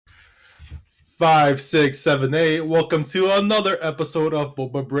Five, six, seven, eight. Welcome to another episode of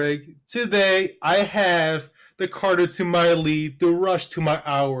Boba Break. Today, I have the Carter to my lead, the Rush to my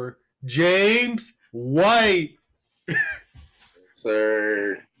hour, James White.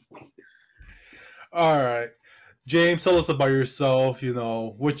 Sir. All right, James, tell us about yourself.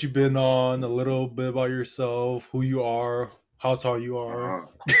 What you've been on, a little bit about yourself, who you are, how tall you are.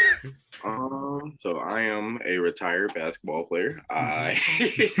 Uh, so I am a retired basketball player. I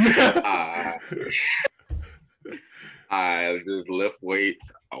I just lift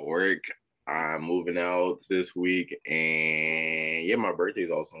weights. I work. I'm moving out this week, and yeah, my birthday is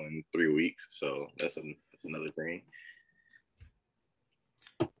also in 3 weeks, so that's another thing.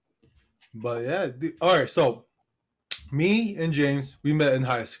 But yeah, all right. So me and James, we met in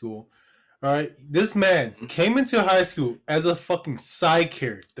high school. All right, this man came into high school as a fucking side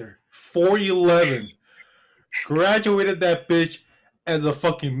character, 4'11", graduated that bitch as a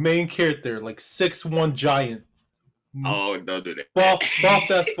fucking main character, like 6'1" giant, Oh, don't do that. buff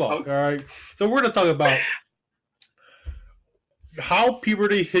as fuck. All right, so we're gonna talk about how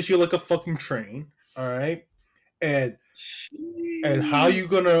puberty hits you like a fucking train. All right, and how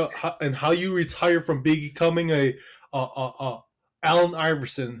you retire from becoming a Allen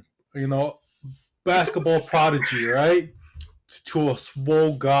Iverson, basketball prodigy, right? To a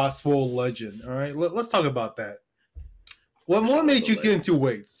swole god, swole legend. All right, let's talk about that. What made you get into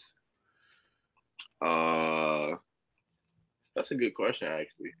weights? Uh, that's a good question,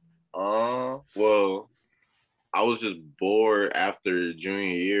 actually. Well, I was just bored after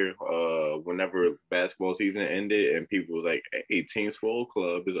junior year. Whenever basketball season ended, and people was like, "Hey, Team Swole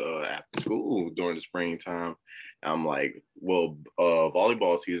Club is after school during the springtime." I'm like, "Well,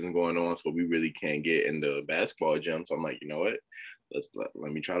 volleyball season going on, so we really can't get in the basketball gym." So I'm like, you know what?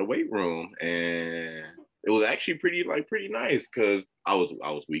 Let me try the weight room, and it was actually pretty nice because I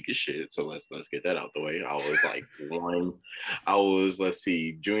was weak as shit. So let's get that out the way. I was like one. I was, let's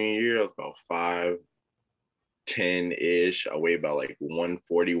see, junior year, I was about 5'10" ish. I weigh about like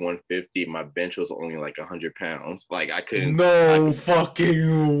 140, 150. My bench was only like 100 pounds. Like I couldn't. No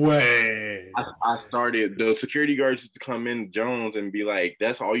fucking way. I started, the security guards used to come in Jones and be like,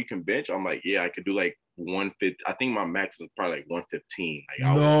 "That's all you can bench." I'm like, "Yeah, I could do like 150. I think my max was probably like 115."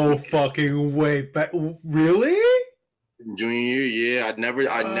 Like No fucking way. Really? Junior year, yeah, God.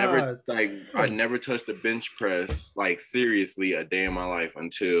 I never touched a bench press like seriously a day in my life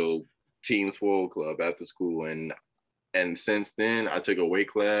until Team Swole Club after school, and since then I took a weight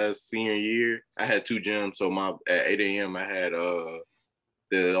class senior year. I had two gyms, so my at 8 a.m. I had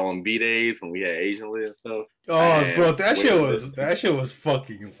the on B days when we had Asian lit and stuff. I Oh, had bro, that shit was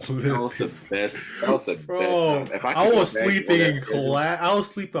fucking That lit. was the best. That was the best Bro, time. If I I could go was back on sleeping that in schedule, class. I was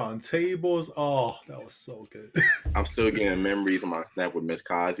sleeping on tables. Oh, that was so good. I'm still getting memories of my snap with Miss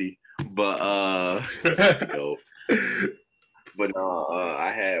Kazi. But yo, but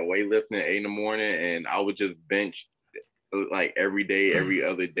I had weightlifting at 8 in the morning, and I would just bench like every day, every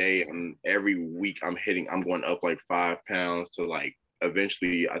other day, and every week I'm going up like 5 pounds to like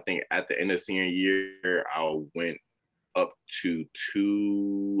eventually. I think at the end of senior year, I went up to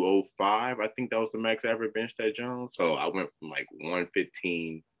 205. I think that was the max I ever benched at Jones. So I went from like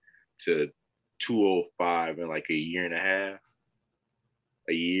 115 to 205 in like a year and a half.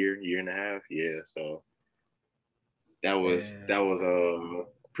 Year and a half. Yeah. So that was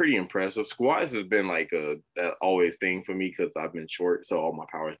pretty impressive. Squats has been like a that always thing for me because I've been short, so all my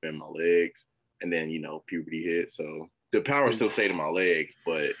power's been my legs, and then puberty hit, so the power still stayed in my legs,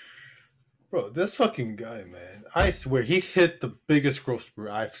 but Bro, this fucking guy, man. I swear, he hit the biggest growth spurt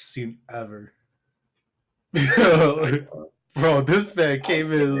I've seen ever. I Bro, this man I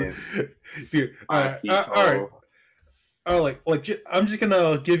came in. can't Dude, all right, 5 feet all right. tall. I'm just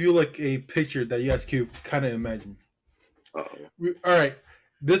gonna give you like a picture that you guys could kind of imagine. Uh-oh. All right,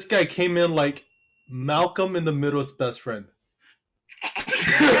 this guy came in like Malcolm in the Middle's best friend.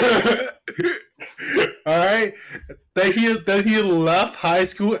 All right, that he left high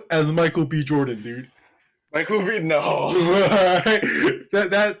school as Michael B. Jordan, dude. Like who be no? All right,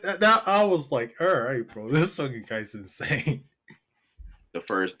 that I was like, all right, bro, this fucking guy's insane. The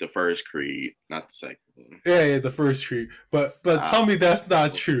first Creed, not the second one. Yeah, the first tree, but tell me that's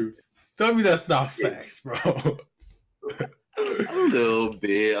not true. Tell me that's not facts, bro. A little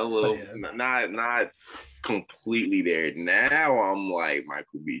bit, a little, Yeah. not completely there. Now I'm like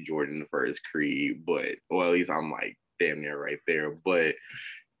Michael B. Jordan, the first Creed, but well, at least I'm like damn near right there. But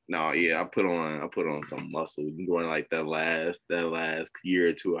no, yeah, I put on some muscle during like that last year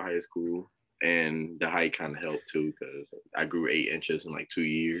or two of high school, and the height kind of helped too because I grew 8 inches in like 2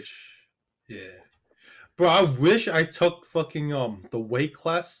 years. Yeah. Bro, I wish I took fucking the weight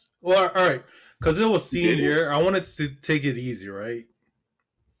class. Well, all right, because it was You did senior it? year. I wanted to take it easy, right?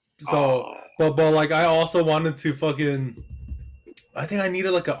 So, Oh, but like I also wanted to fucking. I think I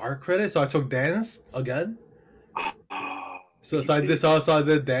needed like an art credit, so I took dance again. oh, So, you so I did did. so I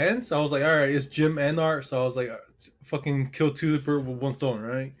did dance. I was like, all right, it's gym and art. So I was like, fucking kill two birds with one stone,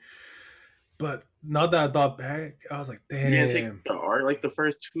 right? But now that I thought back, I was like, You didn't take damn, the art like the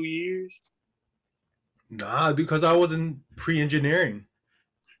first 2 years? nah, because I was in pre-engineering.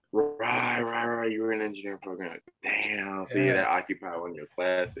 Right. You were in engineering program. Damn. So yeah, Yeah, that occupied one of your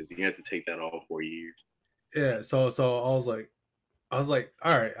classes. You had to take that all 4 years. yeah. So I was like,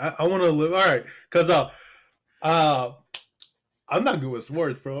 all right, I want to live, all right, because uh, I'm not good with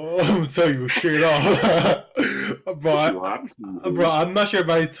sports, bro. I'm gonna tell you straight off, bro. But you obviously Bro, do. I'm not sure if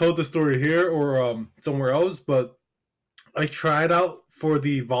I told the story here or somewhere else, but I tried out for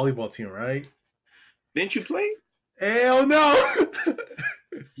the volleyball team, right? Didn't you play? Hell no.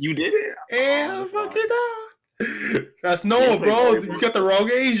 You did it? Oh, Hell fucking no. That's you can Noah, play bro. You volleyball got the though.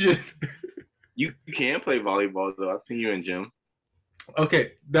 wrong Asian. You can play volleyball though. I've seen you in gym.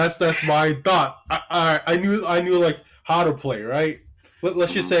 Okay, that's my thought. I knew like how to play, right?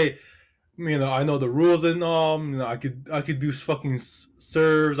 Let's just Mm-hmm. say, I know the rules and I could do fucking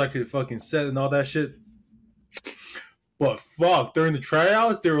serves, I could fucking set and all that shit. But fuck, during the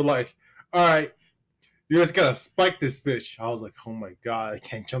tryouts, they were like, "All right, you just gotta spike this bitch." I was like, "Oh my god, I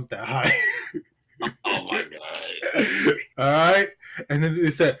can't jump that high." Oh my god. All right, and then they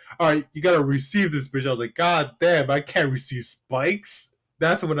said, "All right, you gotta receive this bitch." I was like, "God damn, I can't receive spikes."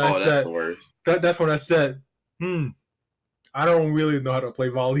 That's when I Oh, that's the said worst. that's when I said, "Hmm, I don't really know how to play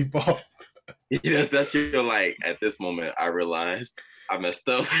volleyball." That's your like at this moment I realized I messed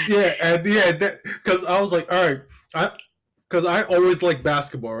up. Yeah, and yeah, because I was like, all right, because I always like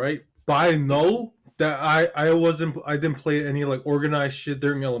basketball, right? But I know that I didn't play any like organized shit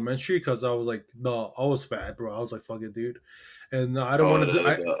during elementary because I was like, no, I was fat, bro. I was like, fuck it, dude, and I don't Oh, want to do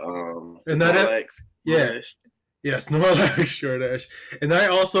the and that Snorlax. yeah. Yes, Snorlax, sure dash, and I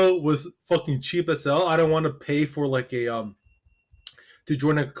also was fucking cheap as hell. I don't want to pay for like a to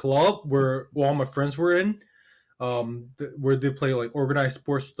join a club where all my friends were in, where they play like organized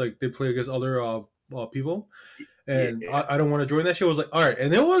sports, like they play against other people, and Yeah. I don't want to join that shit. I was like, all right,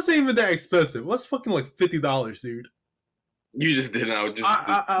 and it wasn't even that expensive. It was fucking like $50, dude. You just didn't. I was just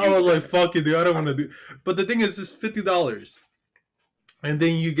I use was like, that. fuck it, dude. I don't want to do. But the thing is, it's $50, and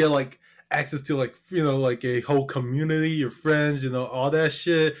then you get like access to like like a whole community, your friends, all that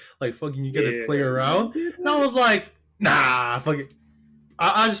shit. Like fucking, you get to Yeah, play you around. did And I that. was like, nah, fuck it.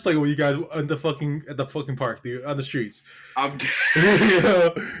 I just play with you guys at the fucking park, dude, on the streets. I'm you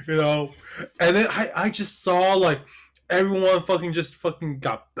know, you know. And then I just saw like everyone fucking just fucking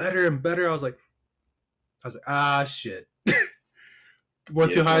got better and better. I was like, ah shit.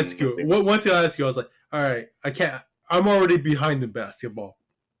 Went yeah. to It's high one school. thing. Went to high school. I was like, all right, I can't. I'm already behind in basketball.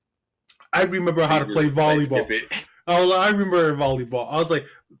 I remember So how you to play just like skip volleyball. it. I remember volleyball. I was like,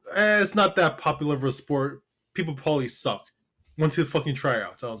 it's not that popular of a sport. People probably suck. Went to the fucking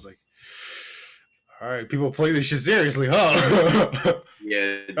tryouts. I was like, all right, people play this shit seriously, huh?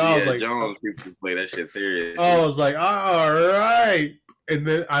 Yeah, I was yeah. like, Jones people play that shit I seriously. was like, all right. And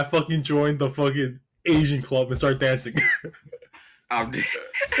then I fucking joined the fucking Asian club and started dancing. I'm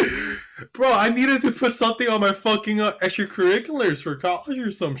Bro, I needed to put something on my fucking extracurriculars for college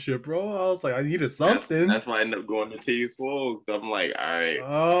or some shit, bro. I was like, I needed something. that's why I ended up going to TU Swole. I'm like, all right,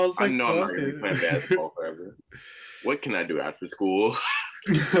 I was I like, know I'm not fuck gonna be playing it. basketball forever. What can I do after school?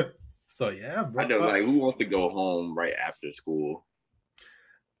 So yeah, I bro. know, like, who wants to go home right after school?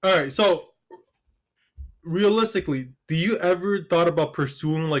 All right, so realistically, do you ever thought about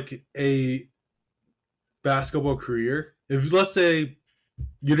pursuing like a basketball career? If let's say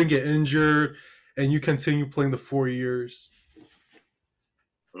you didn't get injured and you continue playing the 4 years.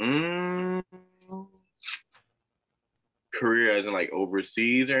 Mm, career as in like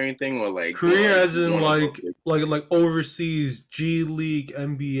overseas or anything, or like going Career like as in going above like the like overseas G League,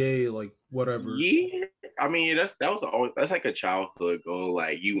 NBA, like whatever. yeah. I mean, that was always that's like a childhood goal.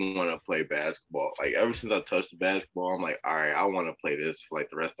 Like you want to play basketball. Like ever since I touched the basketball, I'm like, all right, I want to play this for like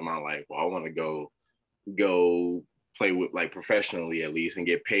the rest of my life. Well, I want to go play with like professionally at least and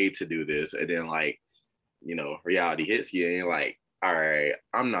get paid to do this. And then like reality hits you and you're like, all right,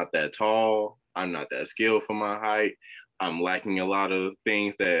 I'm not that tall. I'm not that skilled for my height. I'm lacking a lot of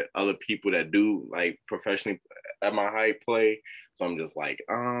things that other people that do like professionally at my height play. So I'm just like,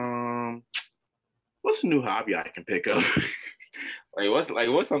 what's a new hobby I can pick up?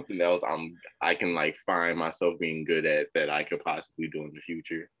 what's something else I can like find myself being good at that I could possibly do in the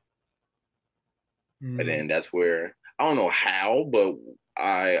future. And then that's where I don't know how, but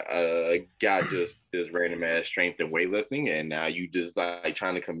I got just this random ass strength and weightlifting, and now you just like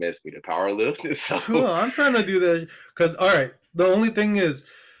trying to convince me to powerlift. So Cool. I'm trying to do that because all right. The only thing is,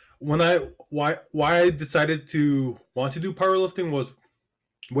 when I why I decided to want to do powerlifting was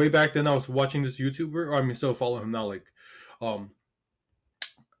way back then. I was watching this YouTuber. Or I mean, still follow him now. Like, um,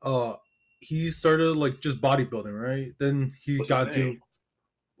 uh, he started like just bodybuilding, right? Then he what's his got to name?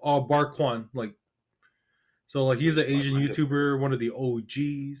 Bar Kwan, like so like he's an Asian YouTuber, one of the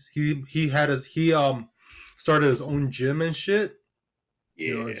OGs. He had his he started his own gym and shit.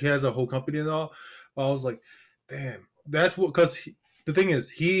 You know, Yeah. he has a whole company and all. But I was like, damn, that's what. Because the thing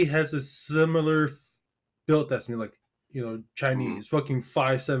is, he has a similar build as me, like you know, Chinese, fucking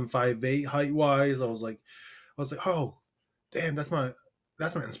 5'7", 5'8" height wise. I was like, oh, damn, that's my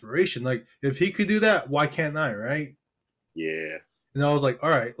inspiration. Like, if he could do that, why can't I? Right? Yeah. And I was like, all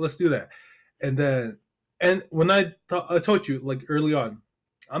right, let's do that. And then, and when I told you like early on,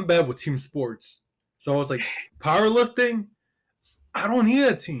 I'm bad with team sports. So I was like, powerlifting, I don't need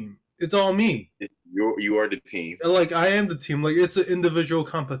a team. It's all me. You are the team. Like I am the team. Like it's an individual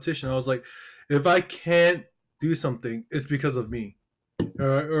competition. I was like, if I can't do something, it's because of me.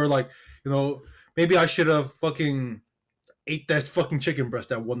 Or like, you know, maybe I should have fucking ate that fucking chicken breast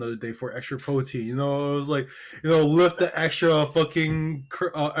that one other day for extra protein. You know, it was like, you know, lift the extra fucking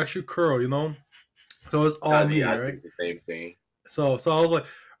extra curl. You know, so it's all me, I right? think the same thing. So I was like,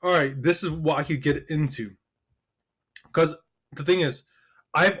 all right, this is what I could get into. Because the thing is,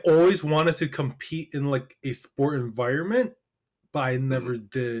 I've always wanted to compete in like a sport environment, but I never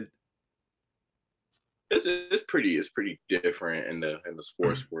did. It's pretty different in the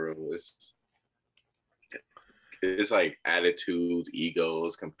sports world. It's like attitudes,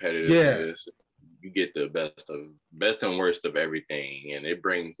 egos, competitiveness. Yeah. You get the best and worst of everything, and it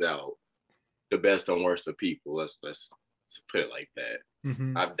brings out the best and worst of people. Let's put it like that.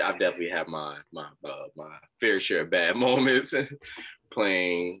 Mm-hmm. I've definitely had my fair share of bad moments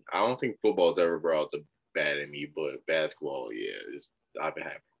playing. I don't think football's ever brought the bad in me, but basketball, yeah, I've been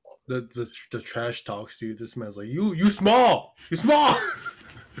having the trash talks, dude. This man's like, you small.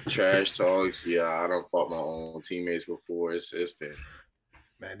 Trash talks, yeah. I don't fought my own teammates before. It's been,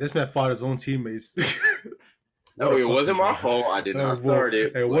 man. This man fought his own teammates. No, it wasn't my fault. I did not start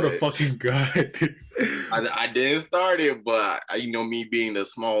it. Hey, what a fucking guy! I didn't start it, but you know me being the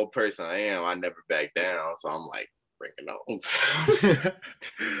small person I am, I never back down. So I'm like breaking out.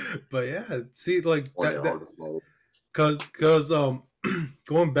 But yeah, see, like because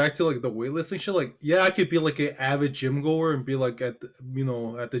going back to like the weightlifting shit, like yeah, I could be like an avid gym goer and be like at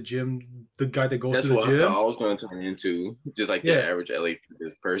the gym, the guy that goes to the gym. That's what I was going to turn into, just like the average LA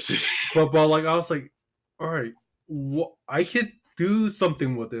Fitness person. but like I was like, all right, I could do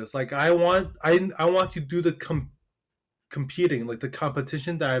something with this. Like I want to do the competing, like the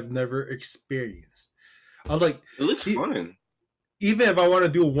competition that I've never experienced. I was like, it looks fun. Even if I want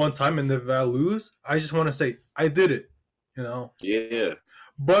to do it one time and if I lose, I just want to say I did it. You know? Yeah.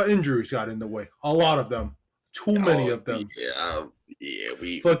 But injuries got in the way. A lot of them. Too many of them. Yeah.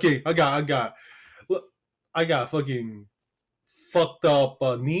 Fucking, I got fucking fucked up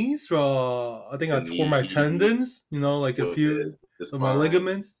knees. I think I tore my tendons. You know, like a few of my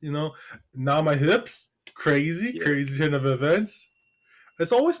ligaments. You know, now my hips. Crazy turn of events.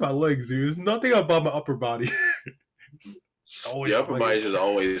 It's always my legs, dude. It's nothing about my upper body. The upper body is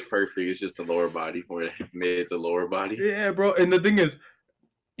always perfect. It's just the lower body where it made the lower body. Yeah, bro. And the thing is,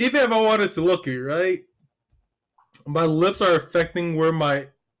 even if I wanted to look it, right, my lips are affecting where my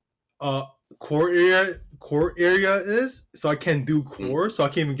core area is, so I can't do core, so I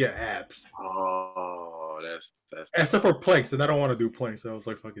can't even get abs. Oh, that's except for planks, and I don't want to do planks. So I was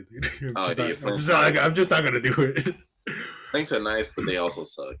like, fuck it, dude. I'm just not gonna do it. Planks are nice, but they also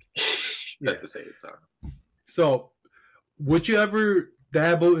suck at the same time. So, would you ever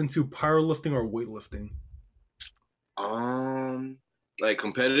dabble into powerlifting or weightlifting? Like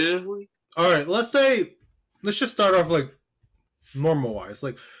competitively? All right, let's just start off like normal wise.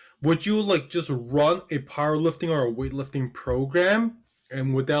 Like, would you like just run a powerlifting or a weightlifting program,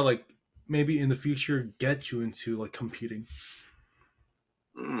 and would that like maybe in the future get you into like competing?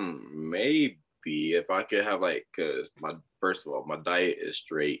 Maybe if I could have like, cause first of all, my diet is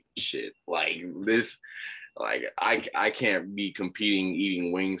straight shit. Like this. Like I can't be competing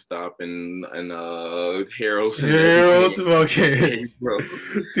eating Wingstop and Harold's. Okay, bro.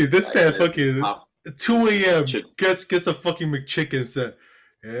 Dude, this man fucking 2 a.m. gets a fucking McChicken set.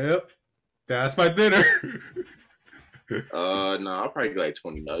 Yep, that's my dinner. No, I'll probably get like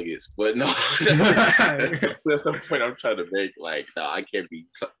 20 nuggets, but no, that's the point I'm trying to make. Like, no, I can't be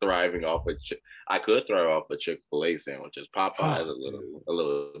thriving off of. I could thrive off of Chick-fil-A sandwiches. Popeye is a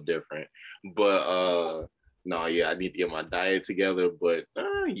little different, but no, yeah, I need to get my diet together. But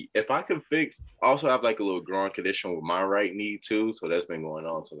if I can fix, also I have like a little growing condition with my right knee too, so that's been going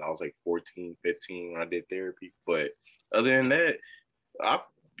on since I was like 14, 15 when I did therapy. But other than that, I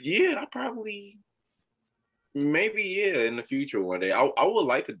probably. Maybe in the future one day. I would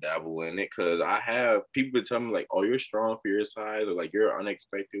like to dabble in it because I have people tell me like, "Oh, you're strong for your size," or like you're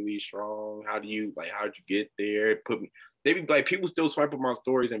unexpectedly strong. How'd you get there? They be like people still swipe up my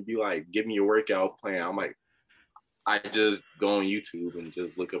stories and be like, "Give me your workout plan." I'm like, I just go on YouTube and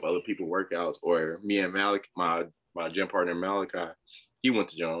just look up other people's workouts. Or me and Malik, my gym partner Malachi, he went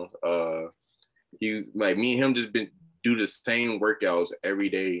to Jones. He like me and him just been do the same workouts every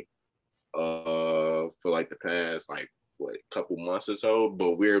day for like the past like couple months or so,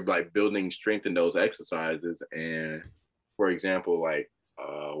 but we're like building strength in those exercises. And for example, like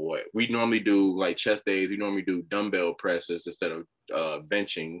what we normally do, like chest days, we normally do dumbbell presses instead of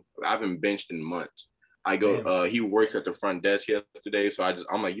benching. I haven't benched in months. I go he works at the front desk yesterday, so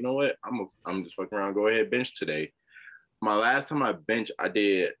I'm like, you know what, I'm just fucking around, go ahead bench today. My last time I benched, I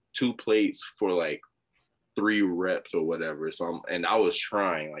did 2 plates for like 3 reps or whatever. So I was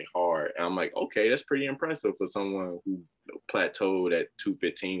trying like hard. And I'm like, okay, that's pretty impressive for someone who plateaued at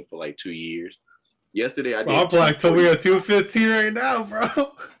 215 for like 2 years. Yesterday I did. I'm plateauing at 215 right now,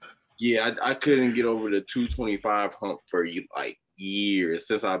 bro. Yeah, I couldn't get over the 225 hump for like years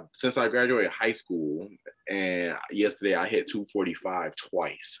since I graduated high school. And yesterday I hit 245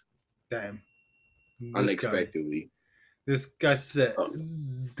 twice. Damn. Unexpectedly. This guy said,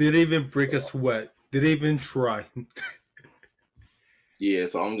 didn't even break a sweat. Didn't even try. Yeah,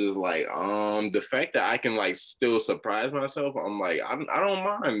 so I'm just like, the fact that I can like still surprise myself, I'm like, I don't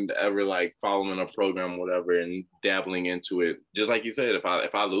mind ever like following a program, whatever, and dabbling into it. Just like you said, if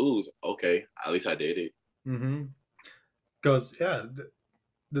I lose, okay, at least I did it. Mm-hmm. Because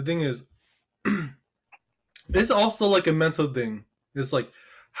the thing is, it's also like a mental thing. It's like,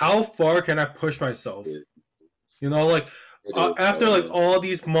 how far can I push myself? You know, like after like all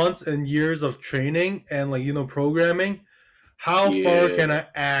these months and years of training and like programming, how far can I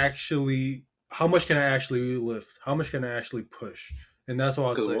actually? How much can I actually lift? How much can I actually push? And that's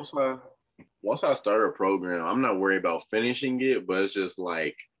what I was saying. Once I start a program, I'm not worried about finishing it, but it's just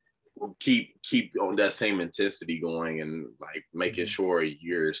like keep on that same intensity going and like making sure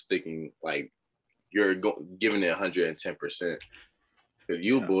you're sticking, like you're giving it 110%. If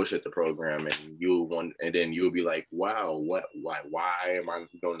you bullshit the program and then you'll be like, wow, why am I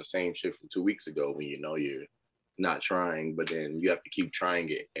doing the same shit from 2 weeks ago when you know you're not trying, but then you have to keep trying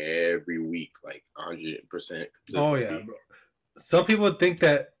it every week, like 100%. Oh yeah, bro. Some people think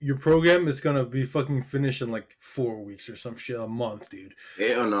that your program is gonna be fucking finished in like 4 weeks or some shit, a month, dude.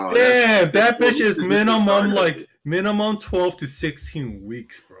 Hell no. Damn, that bitch is minimum 12 to 16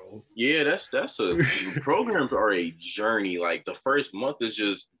 weeks, bro. Yeah, that's a programs are a journey. Like the first month is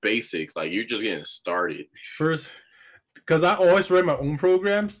just basics. Like you're just getting started. First, because I always write my own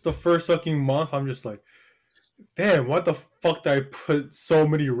programs. The first fucking month, I'm just like, damn, what the fuck did I put so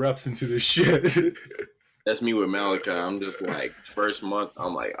many reps into this shit? That's me with Malachi. I'm just like, first month,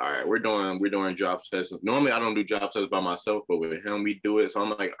 I'm like, all right, we're doing drop tests. Normally I don't do drop tests by myself, but with him we do it. So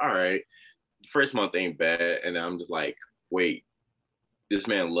I'm like, all right, first month ain't bad. And then I'm just like, wait, this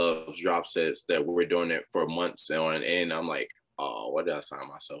man loves drop sets that we're doing it for months on end. I'm like, oh, what did I sign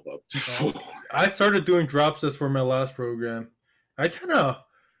myself up to? I started doing drop sets for my last program. I kind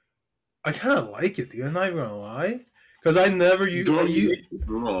of like it, dude. I'm not even gonna lie, because I never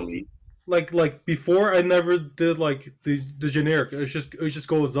like before. I never did like the generic. It just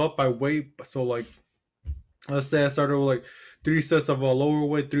goes up by weight. So like, let's say I started with like 3 sets of a lower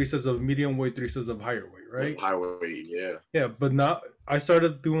weight, 3 sets of medium weight, 3 sets of higher weight, right? Higher weight, yeah. Yeah, but now I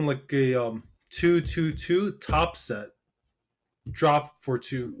started doing like a 2-2-2 top set, drop for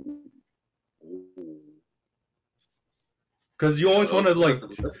 2. Because you always want to like.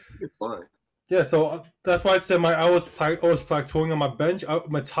 It's fun. Yeah, so that's why I said I was plateauing on my bench.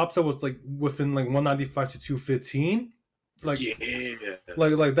 My top set was like within like 195 to 215. Like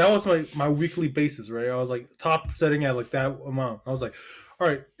like that was my weekly basis, right? I was like top setting at like that amount. I was like, all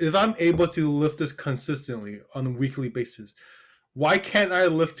right, if I'm able to lift this consistently on a weekly basis, why can't I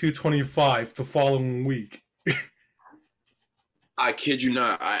lift 225 the following week? I kid you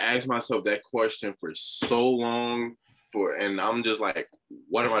not. I asked myself that question for so long, and I'm just like,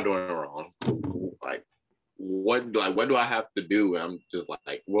 what am I doing wrong? Like, what do I have to do? And I'm just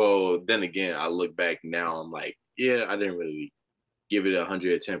like, well, then again, I look back now, I'm like, yeah, I didn't really give it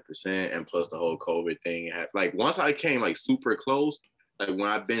 110%, and plus the whole COVID thing. Like once I came like super close, like when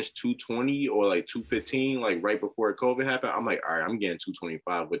I benched 220 or like 215, like right before COVID happened, I'm like, all right, I'm getting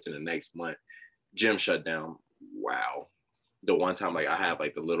 225 within the next month. Gym shut down. Wow. The one time like I have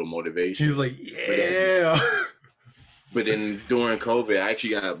like the little motivation. He was like, yeah. But then during COVID, I actually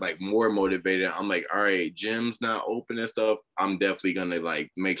got like more motivated. I'm like, all right, gym's not open and stuff. I'm definitely gonna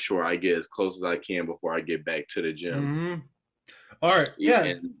like make sure I get as close as I can before I get back to the gym. Mm-hmm. All right, yeah.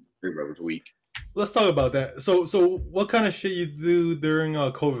 3 hours a week. Let's talk about that. So what kind of shit you do during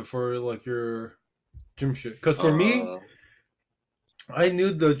COVID for like your gym shit? Because for me, I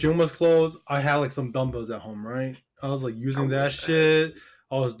knew the gym was closed. I had like some dumbbells at home, right? I was like using that shit.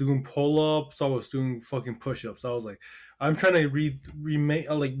 I was doing pull-ups. I was doing fucking push-ups. I was like, I'm trying to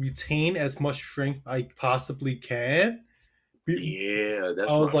retain as much strength I possibly can. Yeah, that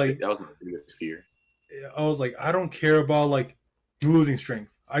was my biggest fear. I was like, I don't care about like losing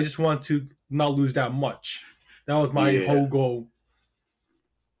strength. I just want to not lose that much. That was my whole goal.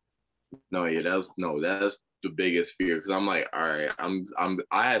 That's the biggest fear, because I'm like, all right,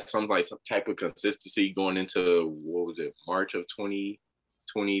 I had some type of consistency going into, what was it, March of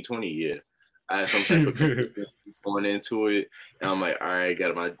 2020. Yeah, I had some type of consistency going into it, and I'm like, all right,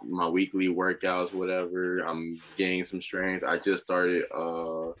 got my weekly workouts, whatever. I'm gaining some strength. I just started.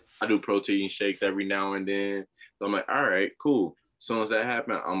 I do protein shakes every now and then. So I'm like, all right, cool. As soon as that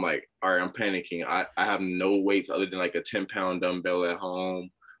happened, I'm like, all right, I'm panicking. I have no weights other than like a 10-pound dumbbell at home.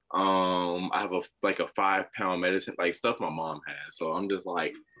 I have a 5-pound medicine, like stuff my mom has. So I'm just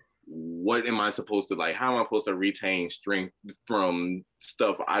like, what am I supposed to, like, how am I supposed to retain strength from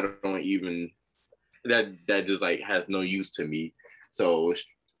stuff I don't even, that just like has no use to me? So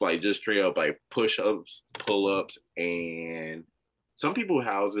like just straight up like push-ups, pull-ups, and some people's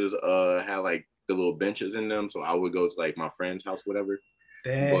houses had like the little benches in them. So I would go to like my friend's house, whatever.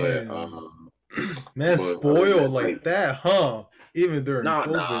 Damn. But man, spoiled like that, huh? Even during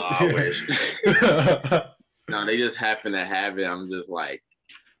COVID. I wish. No, they just happen to have it. I'm just like,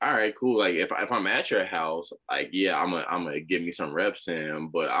 all right, cool. Like if I'm at your house, like yeah, I'm gonna give me some reps in,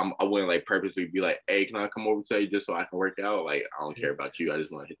 but I wouldn't like purposely be like, hey, can I come over to you just so I can work out? Like I don't care about you. I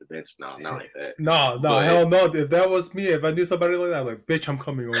just want to hit the bench. No, not like that. No, hell no. If that was me, if I knew somebody like that, I'm like, bitch, I'm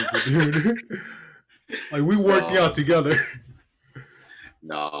coming over, dude. Like we working out together.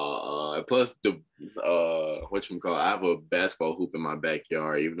 No, plus the I have a basketball hoop in my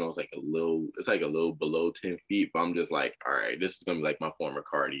backyard, even though it's like a little below 10 feet, but I'm just like, all right, this is gonna be like my form of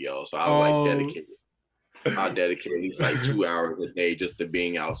cardio. So I'll dedicate at least like 2 hours a day just to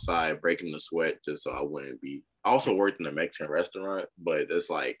being outside, breaking the sweat, just so I wouldn't be. I also worked in a Mexican restaurant, but it's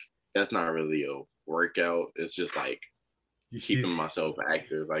like that's not really a workout. It's just like keeping myself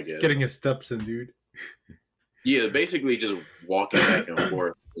active, I guess. Getting his steps in, dude. Yeah, basically just walking back and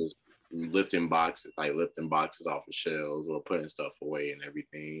forth, just lifting boxes off of shelves or putting stuff away and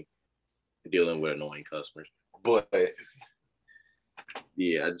everything, dealing with annoying customers. But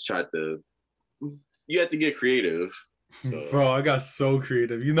yeah, I just tried to. You have to get creative. So. Bro, I got so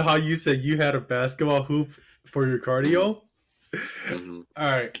creative. You know how you said you had a basketball hoop for your cardio? Mm-hmm.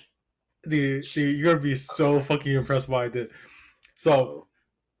 All right, dude, you're gonna be so fucking impressed by what I did. So,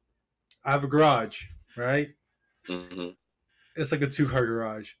 I have a garage, right? Mm-hmm. It's like a 2-car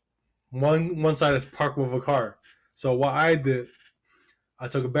garage. One side is parked with a car. So what I did, I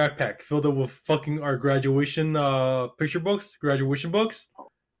took a backpack, filled it with fucking our graduation graduation books.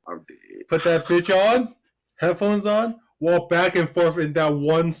 Put that bitch on, headphones on, walk back and forth in that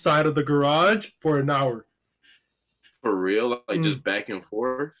one side of the garage for an hour. For real? Like just back and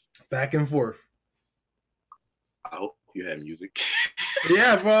forth? Back and forth. I hope you had music.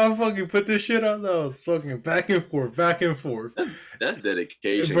 Yeah, bro, I fucking put this shit on. That was fucking back and forth. That's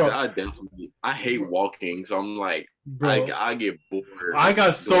dedication. Bro, I hate walking, so I'm like, bro, I get bored. I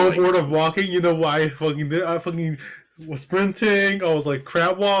got so bored of walking. You know why I fucking did? I fucking was sprinting. I was like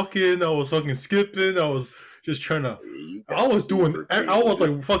crab walking. I was fucking skipping. I was just trying to. I was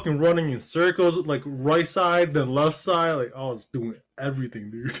like fucking running in circles, like right side, then left side. Like I was doing everything,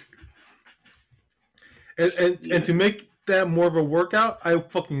 dude. And to make that more of a workout, I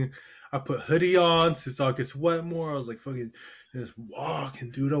put hoodie on so I could sweat more. I was like fucking just walking,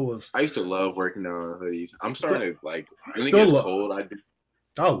 dude. I used to love working on hoodies. I'm starting to like when it gets cold.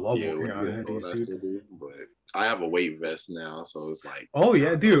 I love working on hoodies, dude. But I have a weight vest now, so it's like, oh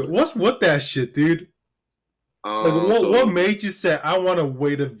yeah, dude. What's with that shit, dude? Like what made you say I want a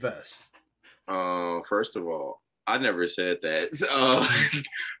weighted vest? First of all, I never said that.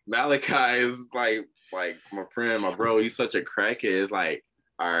 Malachi is like like my friend, my bro, he's such a crackhead. It's like,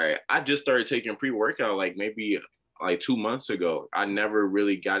 all right, I just started taking pre-workout like maybe like 2 months ago. I never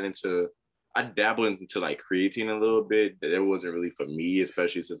really got into. I dabbled into like creatine a little bit. It wasn't really for me,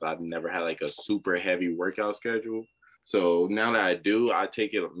 especially since I've never had like a super heavy workout schedule. So now that I do, I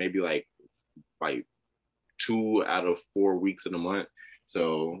take it maybe like 2 out of 4 weeks in a month.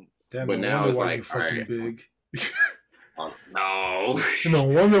 So, Damn, but no now wonder it's why like, you all fucking right, big. no, No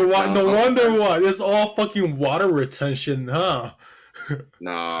wonder why. no, No wonder why. It's all fucking water retention, huh?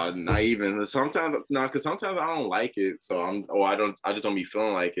 nah, not even. Sometimes, nah, because sometimes I don't like it. So I just don't be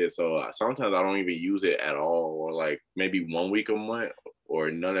feeling like it. So sometimes I don't even use it at all, or like maybe 1 week a month, or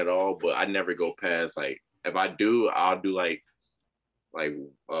none at all. But I never go past like if I do, I'll do like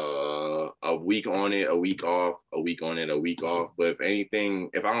a week on it, a week off, a week on it, a week off. But if anything,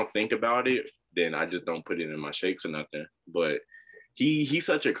 if I don't think about it, then I just don't put it in my shakes or nothing. But he's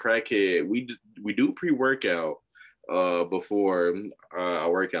such a crackhead. We do pre-workout before our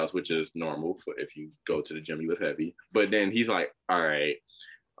workouts, which is normal for if you go to the gym, you lift heavy. But then he's like, all right,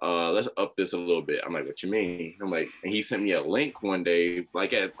 let's up this a little bit. I'm like, what you mean? I'm like, and he sent me a link one day,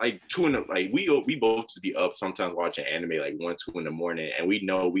 like at like 2 in the, like we both just be up sometimes watching anime like 1, 2 in the morning, and we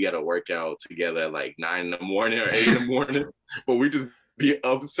know we got to work out together at like 9 in the morning or 8 in the morning, but we just be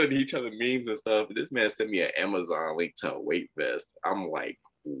up sending each other memes and stuff. This man sent me an Amazon link to a weight vest. I'm like,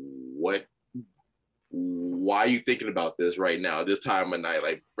 what? Why are you thinking about this right now, this time of night?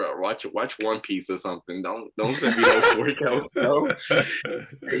 Like, bro, watch One Piece or something. Don't send me those workouts. No.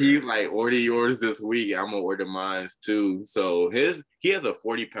 He's like, order yours this week. I'm gonna order mine too. So he has a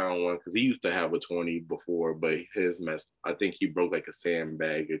 40-pound one because he used to have a 20 before, but his messed. I think he broke like a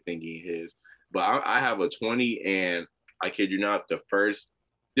sandbag or thinking his. But I have a 20, and I kid you not, the first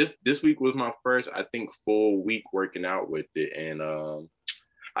this week was my first, I think, full week working out with it, and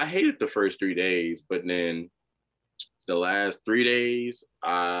I hated the first 3 days, but then the last 3 days,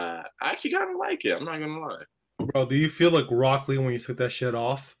 I actually kind of like it. I'm not gonna lie. Bro, do you feel like Rock Lee when you took that shit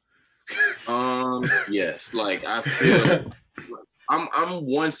off? Yes, like I feel I'm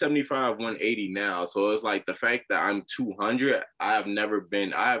 175, 180 now, so it's like the fact that I'm 200. I have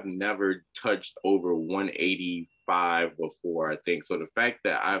never touched over 185 before. I think so. The fact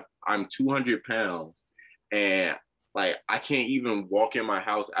that I'm 200 pounds and like I can't even walk in my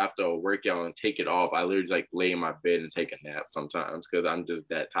house after a workout and take it off. I literally like lay in my bed and take a nap sometimes because I'm just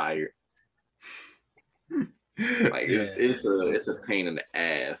that tired. Like it's a pain in the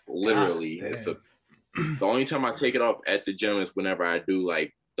ass. Literally, the only time I take it off at the gym is whenever I do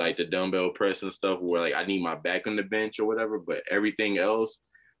like the dumbbell press and stuff where like I need my back on the bench or whatever. But everything else,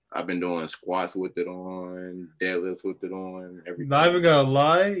 I've been doing squats with it on, deadlifts with it on, everything. Not even gonna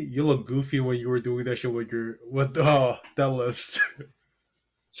lie, you look goofy when you were doing that shit with deadlifts.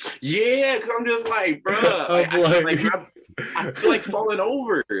 Yeah, because I'm just like, bro, I feel like falling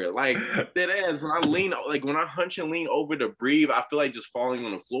over, like that ass. When I lean, like when I hunch and lean over to breathe, I feel like just falling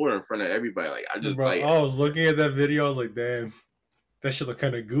on the floor in front of everybody. Like I just, bro, like, I was looking at that video. I was like, damn, that shit look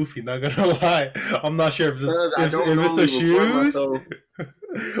kind of goofy. Not gonna lie, I'm not sure if it's the shoes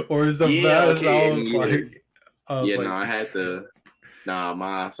or is the vest. Okay, I was like, no, I had to.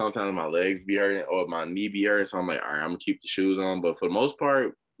 Nah, sometimes my legs be hurting or my knee be hurting, so I'm like, all right, I'm gonna keep the shoes on. But for the most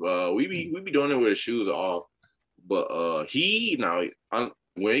part, we be doing it with the shoes off. But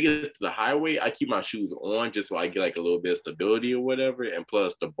when it gets to the highway, I keep my shoes on just so I get like a little bit of stability or whatever. And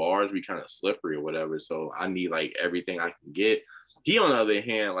plus the bars be kind of slippery or whatever, so I need like everything I can get. He, on the other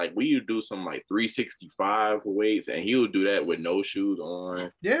hand, like we would do some like 365 weights, and he would do that with no shoes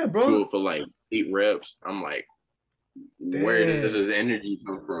on. Yeah, bro. Do it for like 8 reps. I'm like, where does his energy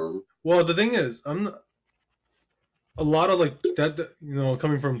come from? Well, the thing is, a lot of like that,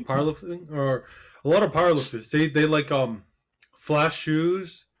 coming from powerlifting, or a lot of powerlifters, they like flash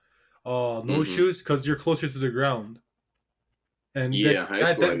shoes, no shoes, because you're closer to the ground, and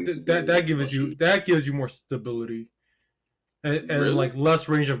that gives you more stability, and really? Like less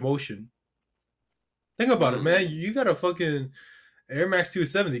range of motion. Think about it, man. You got a fucking Air Max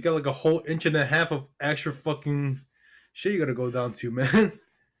 270. You got like a whole inch and a half of extra fucking shit you gotta go down to, man.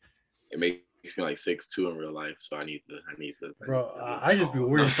 It makes me like 6'2" in real life, so I need to. Bro, I just be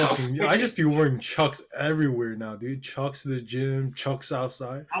wearing I just be wearing Chucks everywhere now, dude. Chucks to the gym, Chucks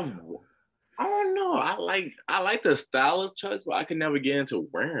outside. I don't know. I like the style of Chucks, but I can never get into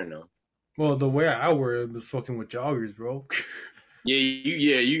wearing them. Well, the way I wear them is fucking with joggers, bro.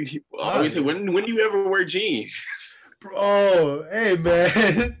 You. Obviously, when do you ever wear jeans? Bro, hey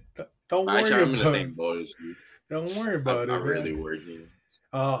man, don't worry about it. I'm in the same boat as you. Don't worry about it. I rarely wear jeans.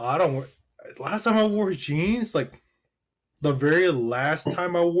 I don't wear. Last time I wore jeans, like the very last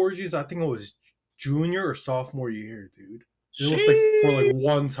time I wore jeans, I think it was junior or sophomore year, dude. It was like for like Shit.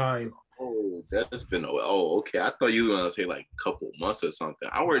 one time. Oh, that's been. Oh, okay. I thought you were gonna say like a couple months or something.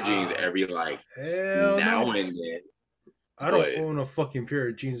 I wear jeans Nah, every like hell now no. and then, I don't but own a fucking pair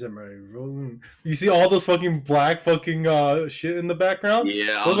of jeans in my room. You see all those fucking black fucking shit in the background?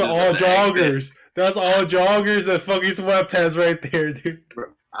 yeah, I Those was are just about all to ask that. joggers. That's all joggers and fucking sweatpants right there, dude.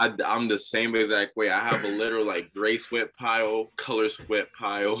 I'm the same exact way. I have a literal like gray sweat pile, color sweat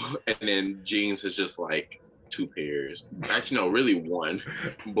pile, and then jeans is just like two pairs. Actually, no, really one.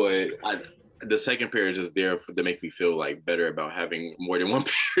 But the second pair is just there to make me feel like better about having more than one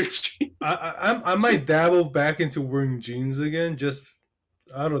pair of jeans. I might dabble back into wearing jeans again. Just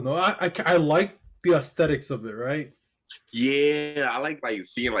I don't know. I like the aesthetics of it, right? Yeah, I like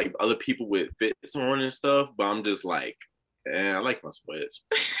seeing like other people with fits on and stuff, but I'm just like, I like my sweats.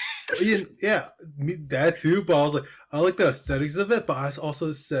 Yeah, me, that too. But I was like, I like the aesthetics of it. But I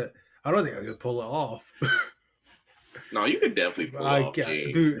also said, I don't think I could pull it off. No, you could definitely pull I off can't,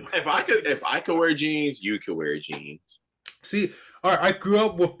 jeans. dude. If I could wear jeans, you could wear jeans. See, all right, I grew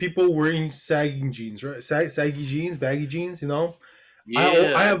up with people wearing sagging jeans, right? Saggy jeans, baggy jeans. You know,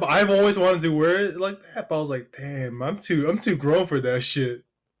 Yeah, I've always wanted to wear it like that, but I was like, damn, I'm too grown for that shit.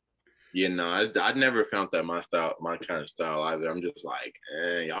 yeah, no, I never found that my style, my kind of style either. I'm just like,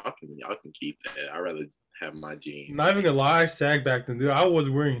 y'all can keep that. I'd rather have my jeans. Not even gonna lie, I sagged back then, dude. I was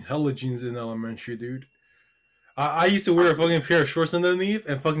wearing hella jeans in elementary, dude. I used to wear a fucking pair of shorts underneath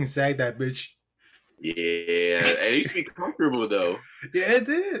and fucking sag that bitch. Yeah, it used to be comfortable though. Yeah, it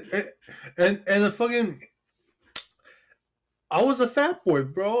did. And the fucking I was a fat boy,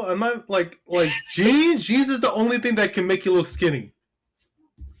 bro. Am I like jeans? Jeans is the only thing that can make you look skinny.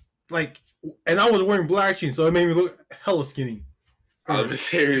 Like, and I was wearing black jeans, so it made me look hella skinny. I was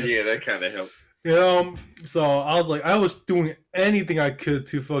saying, yeah, that kind of helped. You know, so I was like, I was doing anything I could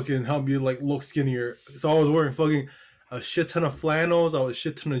to fucking help me like look skinnier. So I was wearing fucking a shit ton of flannels, I was a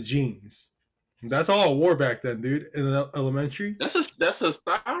shit ton of jeans. That's all I wore back then, dude. In elementary. That's a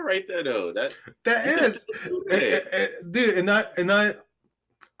style right there though. That That you can is, still do that. dude.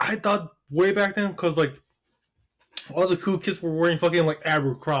 I thought way back then because like all the cool kids were wearing fucking like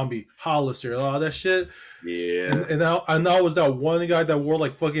Abercrombie, Hollister, all that shit. Yeah. And I was that one guy that wore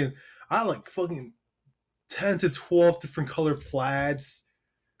like fucking I had like fucking 10 to 12 different color plaids,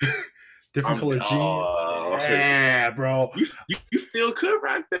 different color jeans. Yeah, bro. You still could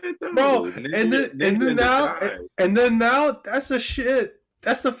rock that though. Bro, Ninja and then now that's a shit.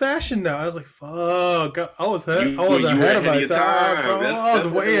 That's the fashion now. I was like, fuck. I was you were ahead of ahead of my your time, time. bro. I was That's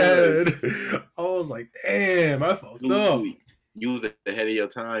what way it was. ahead. I was like, damn, I fucked up. You was ahead of your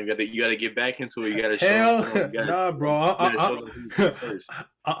time. You gotta get back into it. You gotta show them. Hell, nah, bro. You gotta show them who's first.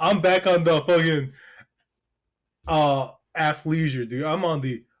 I'm back on the fucking athleisure, dude.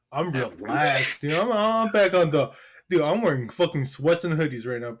 I'm relaxed, dude. I'm back on the dude. I'm wearing fucking sweats and hoodies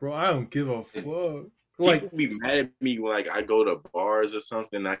right now, bro. I don't give a fuck. Like, People be mad at me when like I go to bars or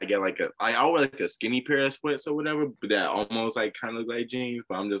something. I get like I wear like a skinny pair of sweats or whatever, but that almost like kind of like jeans.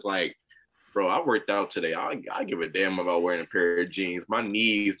 But I'm just like, bro, I worked out today. I give a damn about wearing a pair of jeans. My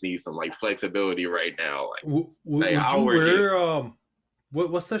knees need some like flexibility right now. would I'll you wear jeans. wear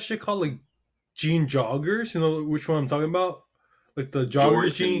what's that shit called? Like jean joggers? You know which one I'm talking about? Like the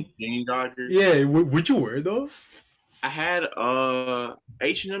jogger jean. Jean joggers. Yeah, would you wear those? I had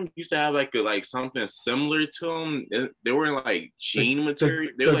H&M used to have like something similar to them. They were like jean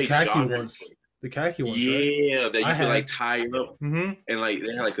material. They were The like khaki joggers. ones. The khaki ones, right? Yeah, that you I could like had. tie up Mm-hmm. and like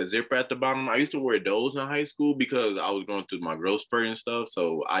they had like a zipper at the bottom. I used to wear those in high school because I was going through my growth spurt and stuff.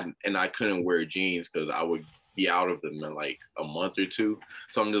 So I couldn't wear jeans because I would be out of them in like a month or two.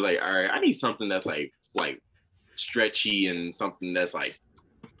 So I'm just like, all right, I need something that's like stretchy and something that's like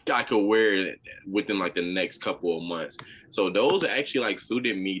I could wear it within like the next couple of months. So those actually like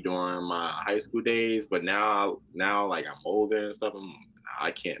suited me during my high school days, but now like I'm older and stuff. I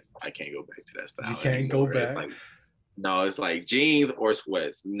can't go back to that style. You can't anymore. go back. It's like, no, it's like jeans or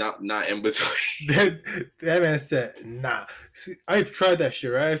sweats, not in between. That man said, nah. See, I've tried that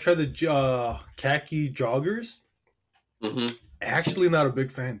shit, right? I've tried the khaki joggers. Mm-hmm. Actually, not a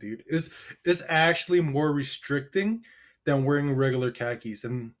big fan, dude. It's actually more restricting than wearing regular khakis,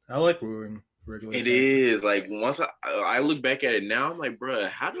 and I like wearing regular. It khakis. is like once I look back at it now, I'm like, bro,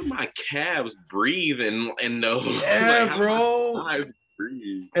 how do my calves breathe in those? Yeah, like, bro. how do my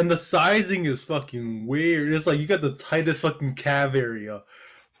breathe? And the sizing is fucking weird. It's like you got the tightest fucking calf area,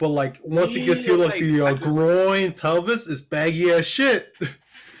 but like once it gets to like the groin, pelvis, it's baggy as shit.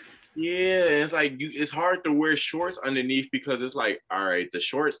 Yeah, it's like it's hard to wear shorts underneath because it's like, all right, the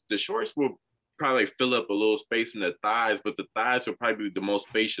shorts will probably fill up a little space in the thighs, but the thighs are probably the most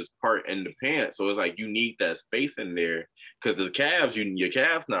spacious part in the pants. So it's like you need that space in there because the calves, your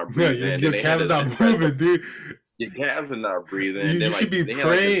calves not Yeah, breathing. your calves not moving, dude. Your calves are not breathing. You Then should be they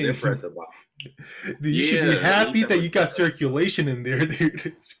praying. Had like a zipper at the bottom. Dude, you should be happy that you got circulation in there, dude.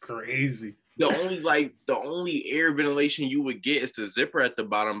 It's crazy. The only air ventilation you would get is the zipper at the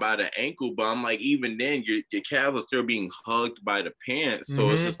bottom by the ankle. But I'm like, even then, your calves are still being hugged by the pants.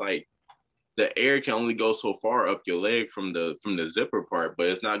 So it's just like the air can only go so far up your leg from the zipper part, but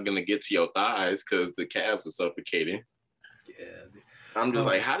it's not gonna get to your thighs because the calves are suffocating. Yeah. I'm just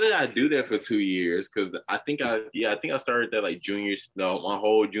like, how did I do that for 2 years? Because I think I started that like my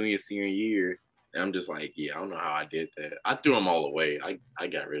whole junior senior year. And I'm just like, yeah, I don't know how I did that. I threw them all away. I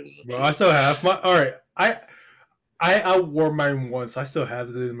got rid of them. Bro, I still have my. All right, I wore mine once. I still have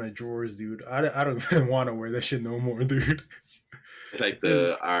it in my drawers, dude. I don't even want to wear that shit no more, dude. It's like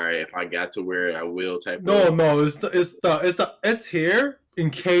all right, if I got to wear it, I will type. No, it's here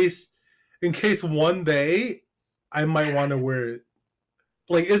in case one day I might want to wear it.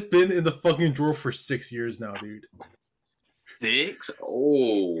 Like, it's been in the fucking drawer for 6 years now, dude. 6?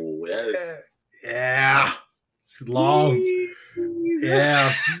 Oh, that's... Yeah. It's long.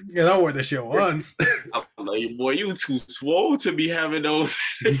 Yeah. And I wore that shit once. I'm like, boy, you too swole to be having those.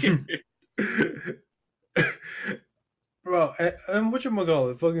 Bro, and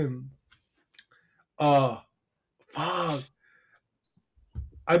whatchamacallit? Fucking... fuck.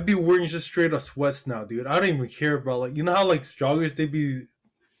 I'd be wearing just straight up sweats now, dude. I don't even care about, like, you know how, like, joggers, they be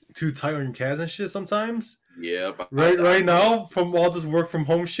too tight on your calves and shit sometimes? Yeah. But right now, from all this work from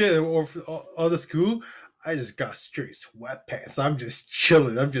home shit or all the school, I just got straight sweatpants. I'm just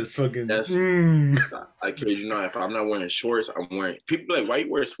chilling. I'm just fucking. I kid you not. If I'm not wearing shorts, I'm wearing. People like, why you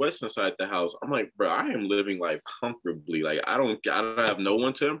wear sweats inside the house? I'm like, bro, I am living life comfortably. Like, I don't have no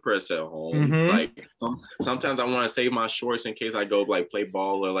one to impress at home. Like, sometimes I want to save my shorts in case I go like play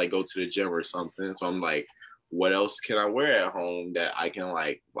ball or like go to the gym or something. So I'm like, what else can I wear at home that I can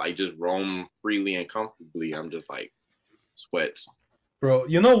like just roam freely and comfortably? I'm just like, sweats. Bro,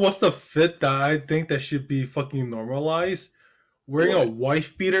 you know what's the fit that I think that should be fucking normalized? Wearing a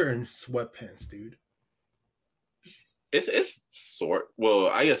wife beater and sweatpants, dude. It's well,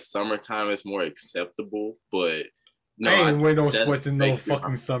 I guess summertime is more acceptable, but no, I ain't wearing no sweats in no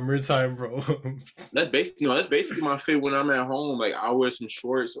fucking summertime, bro. That's basically my fit when I'm at home. Like, I'll wear some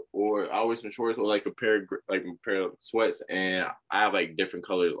shorts or like a pair of sweats, and I have like different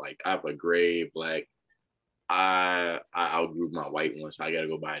colors. Like, I have a gray, black. I outgrew my white ones, so I gotta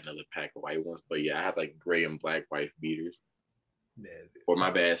go buy another pack of white ones. But yeah, I have like gray and black wife beaters. Or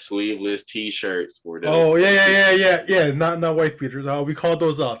my bad, sleeveless t-shirts. Oh yeah. Not wife beaters. We call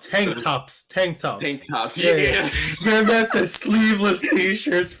those tank tops. Tank tops. Yeah. Man says sleeveless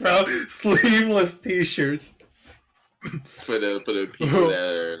t-shirts, bro. Sleeveless t-shirts. For the people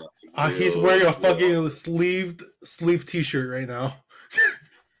that are. He's wearing a fucking sleeve t-shirt right now.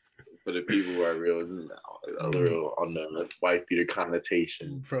 For the people who are real on the wife beater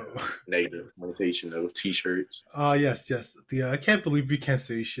connotation, bro, negative connotation of t-shirts. Yes. I can't believe we can't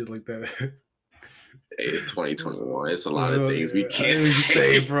say shit like that. Hey, it's 2021. It's a lot of things we can't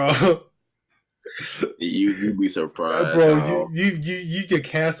say, bro. You be surprised, bro. You get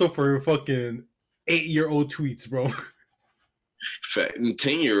canceled for fucking 8-year-old tweets, bro.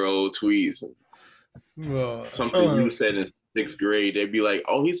 10-year-old tweets. Something you said in 6th grade, they'd be like,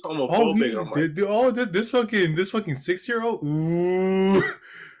 "Oh, he's homophobic." This fucking 6-year-old. Ooh.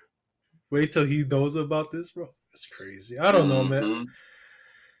 Wait till he knows about this, bro. It's crazy. I don't know, man.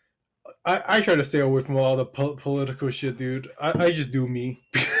 I try to stay away from all the political shit, dude. I just do me.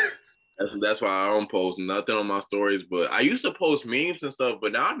 That's why I don't post nothing on my stories. But I used to post memes and stuff,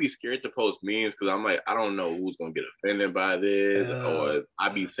 but now I'd be scared to post memes because I'm like, I don't know who's gonna get offended by this, or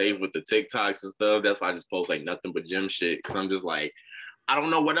I'd be safe with the TikToks and stuff. That's why I just post like nothing but gym shit because I'm just like, I don't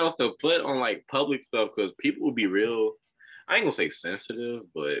know what else to put on like public stuff because people will be real. I ain't gonna say sensitive,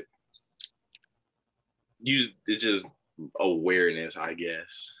 but it's just awareness, I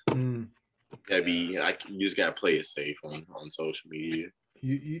guess. You just gotta play it safe on social media.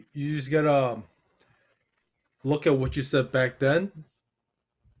 You just gotta look at what you said back then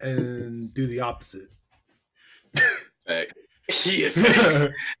and do the opposite. Yeah. You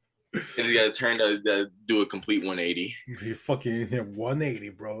just gotta turn do a complete 180. You fucking 180,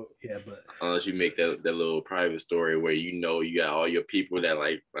 bro. Yeah, but unless you make that little private story where you got all your people that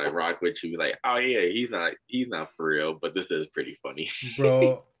like rock with you, like, oh yeah, he's not for real, but this is pretty funny,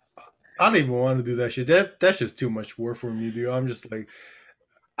 bro. I don't even want to do that shit. That's just too much work for me, dude. I'm just like,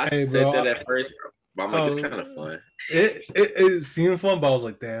 I said that at first. But I'm like, it's kind of fun. It seemed fun, but I was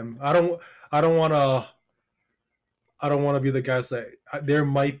like, damn, I don't want to be the guy that there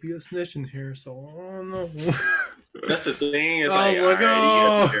might be a snitch in here, so I don't know. That's the thing. It's I like, was like, you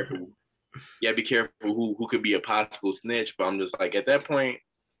gotta be careful. You gotta be careful who could be a possible snitch. But I'm just like, at that point,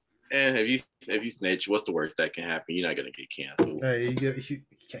 and if you snitch, what's the worst that can happen? You're not gonna get canceled. Hey, you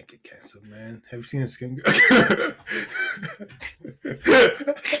can't get canceled, man. Have you seen his skin?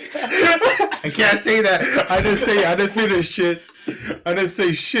 I can't say that. I didn't finish shit. I didn't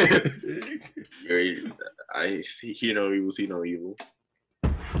say shit. I see. Hear no evil, see no evil.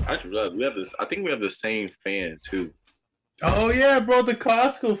 Actually, we have this. I think we have the same fan too. Oh yeah, bro, the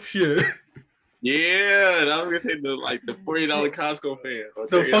Costco shit. Yeah, I was gonna say the $40 Costco fan.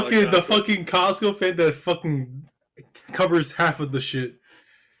 The fucking Costco fan that fucking covers half of the shit.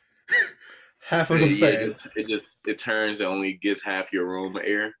 Half of the fan. It turns and only gets half your room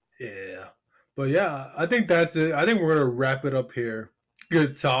air. Yeah. But yeah, I think that's it. I think we're gonna wrap it up here.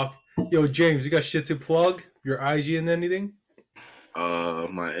 Good talk. Yo, James, you got shit to plug? Your IG and anything?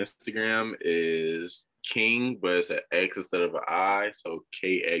 My Instagram is King, but it's an X instead of an I, so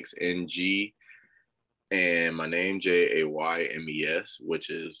KXNG. And my name JAYMES, which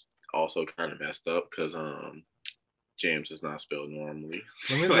is also kind of messed up because James is not spelled normally.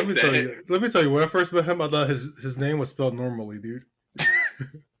 Let me tell you. When I first met him, I thought his name was spelled normally, dude.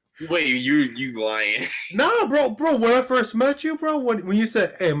 Wait, you lying? Nah, bro. When I first met you, bro, when you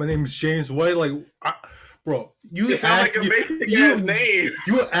said, "Hey, my name is James White," like, bro, you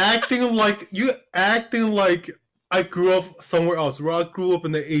acting like I grew up somewhere else. Bro, I grew up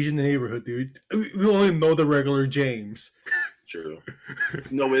in the Asian neighborhood, dude. We only know the regular James. True.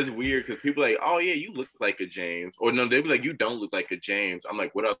 No, it's weird because people are like, oh yeah, you look like a James, or no, they'll be like, you don't look like a James. I'm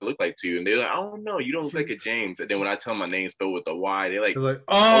like, what do I look like to you? And they're like, oh no, you don't look like a James. And then when I tell my name spelled with a Y, they're like,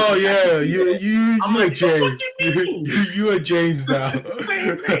 oh yeah, you I'm like, a James. You a James now.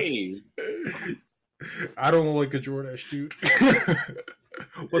 Same name. I don't look like a Jordache, dude.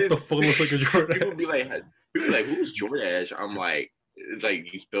 What the fuck looks like a Jordache? People be like, who's Jordache? I'm like, it's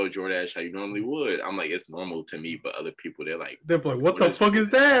like you spell Jordache how you normally would. I'm like, it's normal to me, but other people they're like, what the fuck is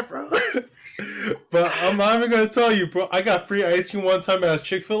that, bro? But I'm not even gonna tell you, bro. I got free ice cream one time at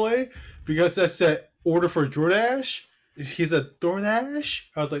Chick-fil-A because I said order for Jordache. He said DoorDash.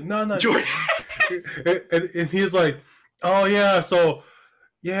 I was like, no, Jordache. and he's like, oh yeah, so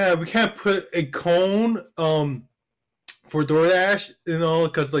yeah, we can't put a cone for DoorDash, you know,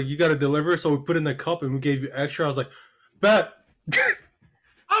 because like you gotta deliver, so we put it in a cup and we gave you extra. I was like, bet.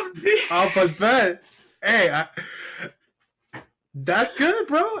 I was like, bet. Hey, that's good,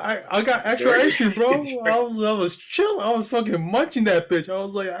 bro. I got extra ice cream, bro. I was chilling. I was fucking munching that bitch. I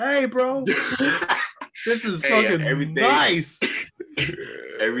was like, hey, bro, this is fucking nice.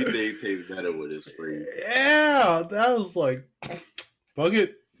 Everything tastes better when it's free. Yeah, that was like, fuck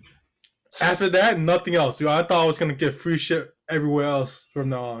it. After that, nothing else. Yo, I thought I was gonna get free shit everywhere else from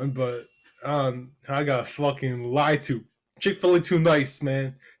now on, but I got fucking lied to. Chick-fil-A too nice,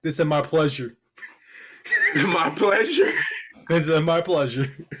 man. This is my pleasure. My pleasure. This is my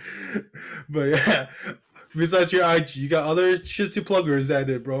pleasure. But yeah, besides your IG, you got other shit to plug, or is that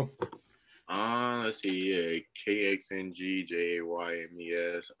it, bro? Let's see. Yeah,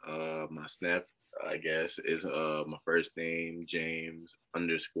 KXNGJAYMES. My Snap, I guess, is my first name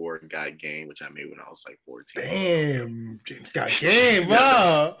James_got game, which I made when I was like 14. Damn, James got game.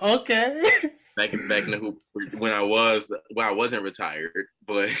 Wow. Okay. Back in the hoop when I wasn't retired,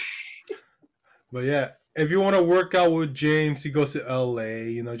 but yeah, if you want to work out with James, he goes to LA.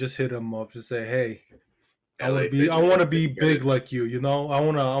 You know, just hit him up. Just say, hey, I want to be big like you. You know, I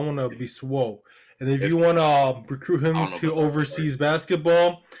want to be swole. And if you want to recruit him to overseas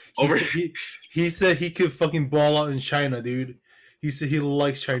basketball, he said he could fucking ball out in China, dude. He said he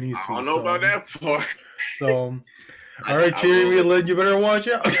likes Chinese food. I don't know about that part. So, all right, Jeremy Lin, you better watch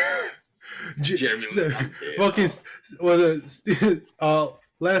out. Jeremy fucking Lance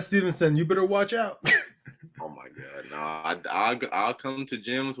Stevenson, you better watch out. Oh my god, no! I'll come to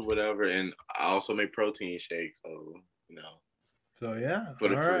gyms or whatever, and I also make protein shakes. So you know. So yeah, all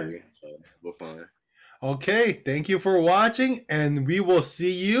right. So we're fun. Okay, thank you for watching, and we will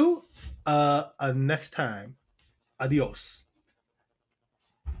see you next time. Adios.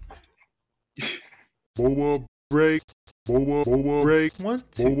 Boa break. Boa break. 1,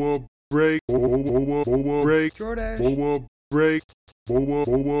 2. Boa break. Boa break. Jordache. Boa break.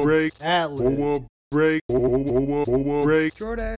 Boa break. Atlas. Boa break. Boa break. Jordache.